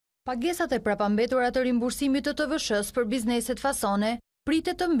Pagesat e prapambetura të rimbursimit të TVSH-së për bizneset fasone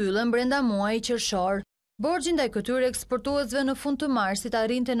pritet të mbyllen brenda muajit qershor. Borxhi ndaj këtyre eksportuesve në fund të marsit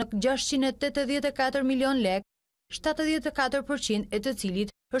arrinte në 684 milion lek, 74% e të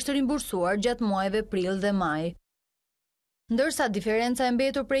cilit është rimbursuar gjatë muajve prill dhe maj. Ndërsa diferenca e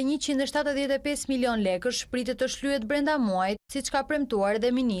mbetur prej 175 milion lekësh pritet të shlyhet brenda muajit, siç ka premtuar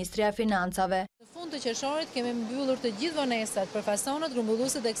edhe Ministria e Financave. Në fund të qershorit kemi mbyllur të gjithë vonesat për fasonët,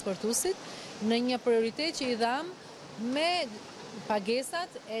 grumbulluesit dhe eksportuesit në një prioritet që i dham me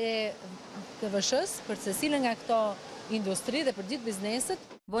pagesat e TVSH-së për secilën nga këto industri dhe për gjithë bizneset.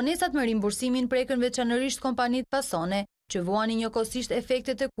 Vonesat me rimbursimin prekën veçanërisht kompanitë fasone, që vuani njëkohësisht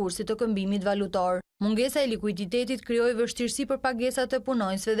efektet e kursit të këmbimit valutor. Mungesa e likuiditetit krijoi vështirësi për pagesat e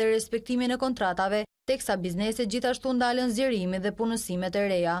punonjësve dhe respektimin e kontratave, teksa bizneset gjithashtu ndalën zgjerimet dhe punësimet e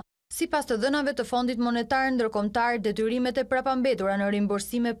reja. Sipas të dhënave të Fondit Monetar Ndërkombëtar, detyrimet e prapambetura në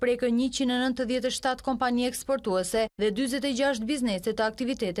rimbursime prekën 197 kompani eksportuese dhe 46 bizneset të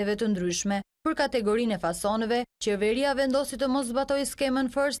aktiviteteve të ndryshme. Për kategorinë e fasonëve, qeveria vendosi të mos zbatojë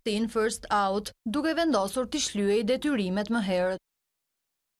skemën first in, first out, duke vendosur të shlyhej detyrimet më herët.